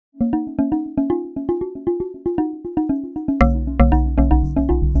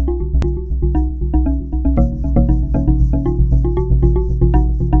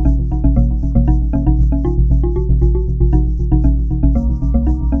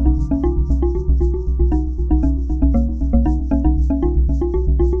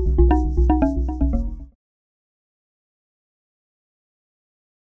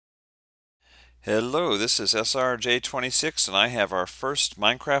Hello, this is SRJ26 and I have our first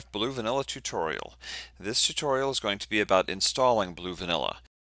Minecraft Blue Vanilla tutorial. This tutorial is going to be about installing Blue Vanilla.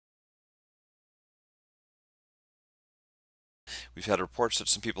 We've had reports that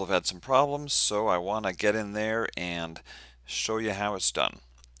some people have had some problems, so I want to get in there and show you how it's done,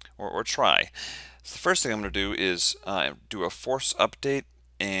 or try. So the first thing I'm going to do is do a force update,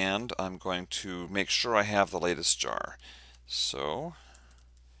 and I'm going to make sure I have the latest jar. So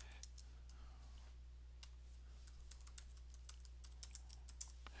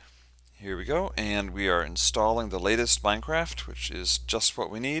here we go, and we are installing the latest Minecraft, which is just what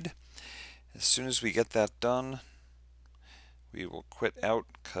we need. As soon as we get that done, we will quit out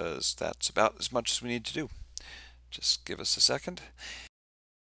because that's about as much as we need to do. Just give us a second.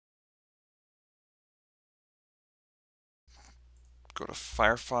 Go to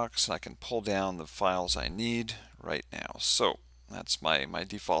Firefox and I can pull down the files I need right now. So that's my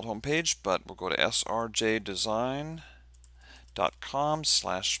default home page, but we'll go to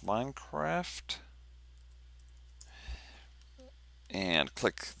srjdesign.com/Minecraft and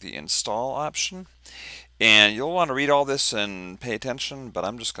click the install option. And you'll want to read all this and pay attention, but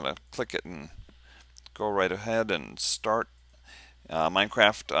I'm just going to click it and go right ahead and start.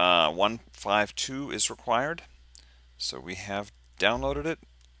 Minecraft 1.5.2 is required, so we have downloaded it,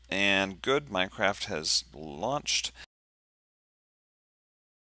 and good, Minecraft has launched.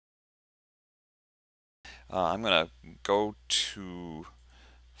 I'm going to go to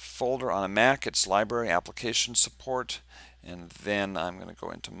folder on a Mac, it's library application support, and then I'm going to go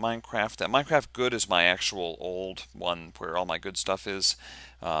into Minecraft. That Minecraft Good is my actual old one where all my good stuff is,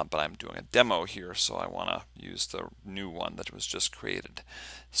 but I'm doing a demo here, so I want to use the new one that was just created.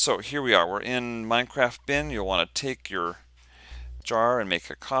 So here we are, we're in Minecraft bin. You'll want to take your jar and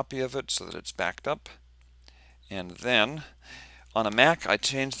make a copy of it so that it's backed up, and then on a Mac I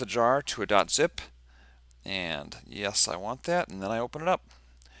change the jar to a .zip, and yes, I want that, and then I open it up.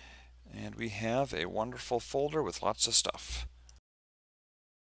 And we have a wonderful folder with lots of stuff.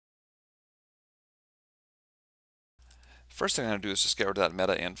 First thing I'm going to do is just get rid of that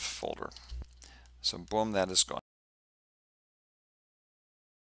meta.inf folder. So boom, that is gone.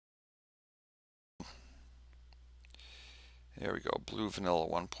 There we go, Blue Vanilla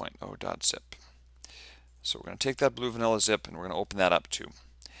 1.0.zip. So we're going to take that Blue Vanilla zip and we're going to open that up too.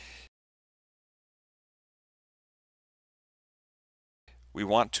 We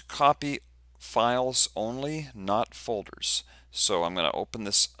want to copy files only, not folders. So I'm going to open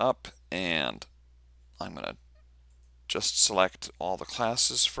this up and I'm going to just select all the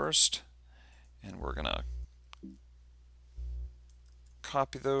classes first, and we're going to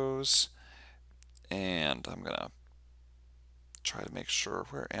copy those, and I'm going to try to make sure,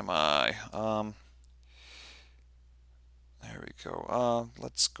 where am I? There we go.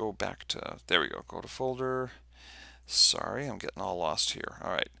 Let's go back to, there we go, go to folder. Sorry, I'm getting all lost here.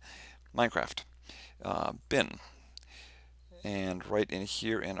 All right, Minecraft, bin. And right in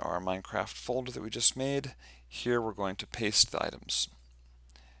here in our Minecraft folder that we just made, here we're going to paste the items.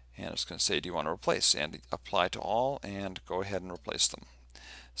 And it's going to say, do you want to replace? And apply to all, and go ahead and replace them.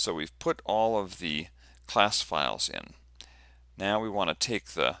 So we've put all of the class files in. Now we want to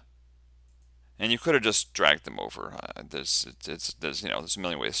take the, and you could have just dragged them over. There's a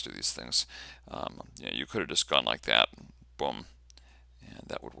million ways to do these things. You could have just gone like that, boom, and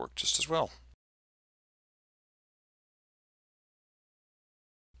that would work just as well.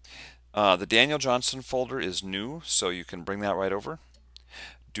 The Daniel Johnson folder is new, so you can bring that right over.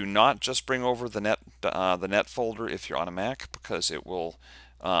 Do not just bring over the net folder if you're on a Mac, because it will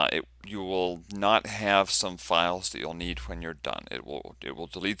you will not have some files that you'll need when you're done. It will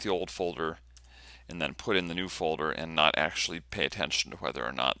delete the old folder and then put in the new folder and not actually pay attention to whether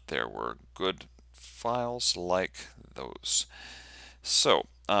or not there were good files like those. So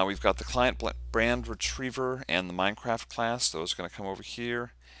we've got the client brand retriever and the Minecraft class. Those are going to come over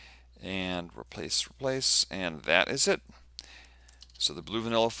here and replace, and that is it. So the Blue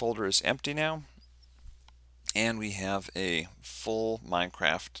Vanilla folder is empty now, and we have a full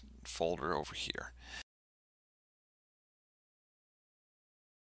Minecraft folder over here.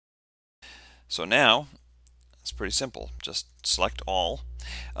 So now it's pretty simple. Just select all.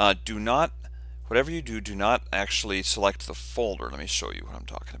 Whatever you do, do not actually select the folder. Let me show you what I'm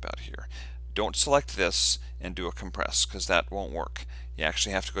talking about here. Don't select this and do a compress, because that won't work. You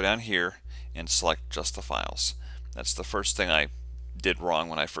actually have to go down here and select just the files. That's the first thing I did wrong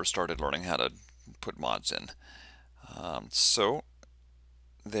when I first started learning how to put mods in. So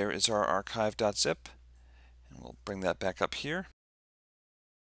there is our archive.zip, and we'll bring that back up here.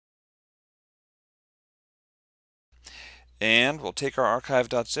 And we'll take our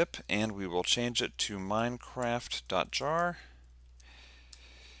archive.zip and we will change it to minecraft.jar.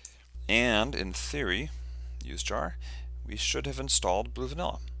 And in theory, use jar, we should have installed Blue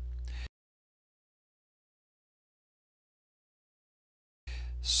Vanilla.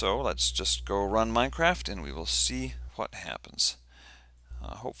 So let's just go run Minecraft and we will see what happens.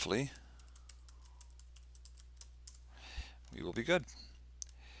 Hopefully, we will be good.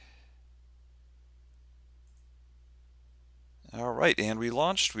 Alright, and we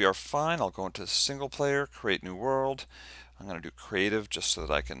launched. We are fine. I'll go into single player, create new world. I'm going to do creative just so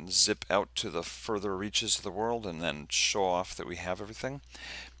that I can zip out to the further reaches of the world and then show off that we have everything.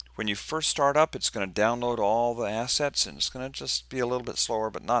 When you first start up, it's going to download all the assets and it's going to just be a little bit slower,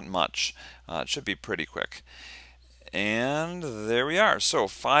 but not much. It should be pretty quick. And there we are. So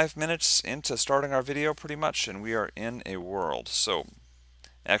 5 minutes into starting our video pretty much, and we are in a world. So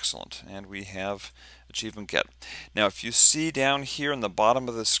excellent. And we have achievement get. Now if you see down here in the bottom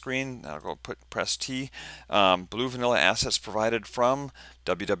of the screen, I'll go press T, Blue Vanilla assets provided from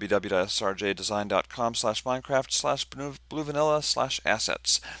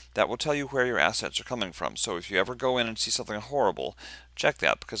www.srjdesign.com/minecraft/bluevanilla/assets. That will tell you where your assets are coming from. So if you ever go in and see something horrible, check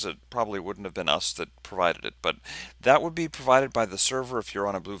that, because it probably wouldn't have been us that provided it. But that would be provided by the server if you're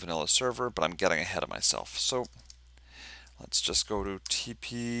on a Blue Vanilla server, but I'm getting ahead of myself. So let's just go to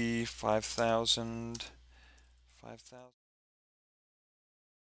TP 5000.